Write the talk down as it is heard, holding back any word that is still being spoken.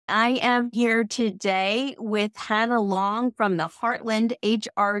I am here today with Hannah Long from the Heartland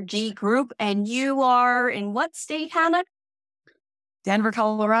HRG Group. And you are in what state, Hannah? Denver,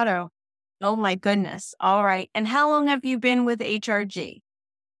 Colorado. Oh, my goodness. All right. And how long have you been with HRG?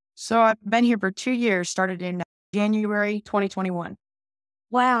 So I've been here for 2 years, started in January 2021.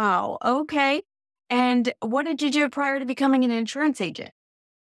 Wow. Okay. And what did you do prior to becoming an insurance agent?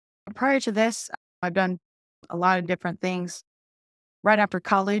 Prior to this, I've done a lot of different things. Right after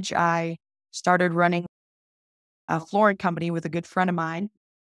college, I started running a flooring company with a good friend of mine.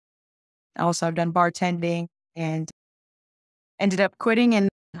 Also, I've done bartending and ended up quitting and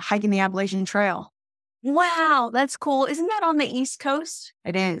hiking the Appalachian Trail. Wow. That's cool. Isn't that on the East Coast?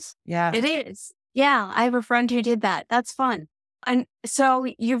 It is. Yeah. It is. Yeah. I have a friend who did that. That's fun. And so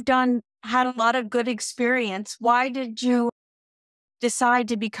you've had a lot of good experience. Why did you decide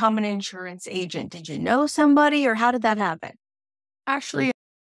to become an insurance agent? Did you know somebody or how did that happen? Actually,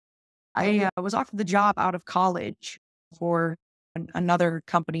 I was offered the job out of college for another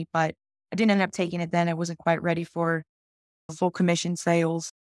company, but I didn't end up taking it then. I wasn't quite ready for full commission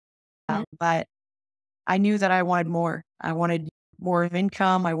sales. But I knew that I wanted more. I wanted more of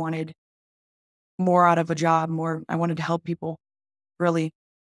income. I wanted more out of a job, more. I wanted to help people, really.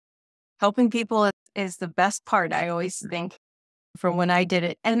 Helping people is the best part, I always think, from when I did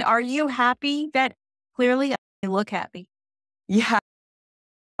it. And are you happy that clearly I look happy? Yeah.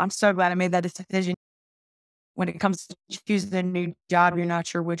 I'm so glad I made that decision. When it comes to choosing a new job, you're not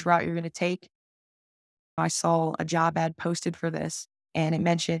sure which route you're going to take. I saw a job ad posted for this and it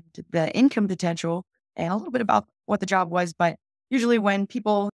mentioned the income potential and a little bit about what the job was. But usually when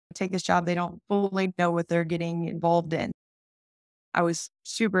people take this job, they don't fully know what they're getting involved in. I was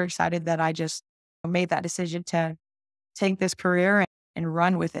super excited that I just made that decision to take this career and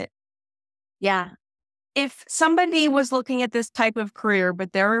run with it. Yeah. If somebody was looking at this type of career,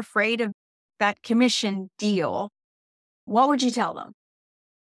 but they're afraid of that commission deal, what would you tell them?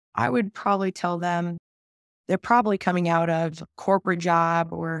 I would probably tell them they're probably coming out of a corporate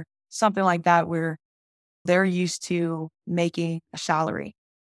job or something like that where they're used to making a salary.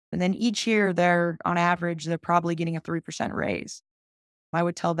 And then each year on average, they're probably getting a 3% raise. I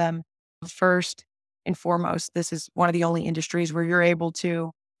would tell them first and foremost, this is one of the only industries where you're able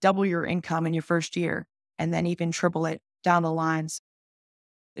to double your income in your first year and then even triple it down the lines.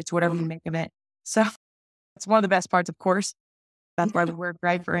 It's whatever you make of it. So it's one of the best parts, of course. That's why we work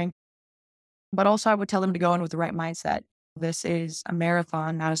right for ink. But also I would tell them to go in with the right mindset. This is a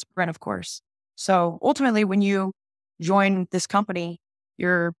marathon, not a sprint, of course. So ultimately, when you join this company,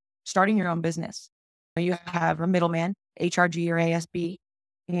 you're starting your own business. You have a middleman, HRG or ASB,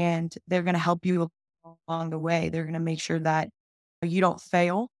 and they're going to help you along the way. They're going to make sure that you don't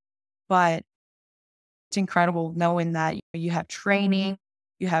fail, but it's incredible knowing that you have training,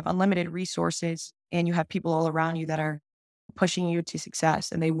 you have unlimited resources, and you have people all around you that are pushing you to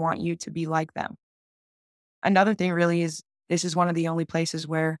success and they want you to be like them. Another thing really is this is one of the only places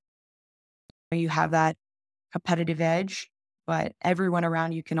where you have that competitive edge, but everyone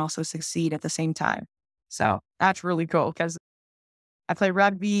around you can also succeed at the same time. So that's really cool because I play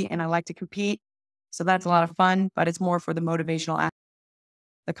rugby and I like to compete. So that's a lot of fun, but it's more for the motivational aspect,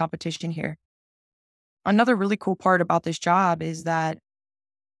 the competition here. Another really cool part about this job is that,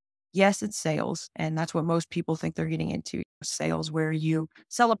 yes, it's sales. And that's what most people think they're getting into, sales, where you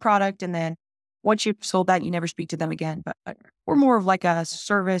sell a product and then once you've sold that, you never speak to them again. But we're more of like a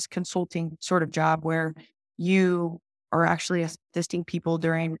service consulting sort of job where you are actually assisting people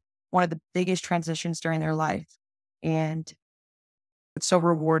during one of the biggest transitions during their life. And it's so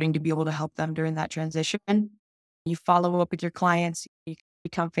rewarding to be able to help them during that transition. You follow up with your clients, you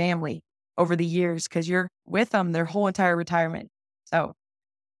become family over the years because you're with them their whole entire retirement. So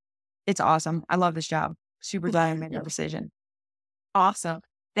it's awesome. I love this job. Super glad I made that decision. Awesome.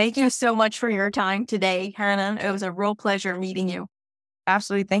 Thank you so much for your time today, Hannah. It was a real pleasure meeting you.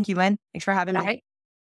 Absolutely. Thank you, Lynn. Thanks for having me. All right.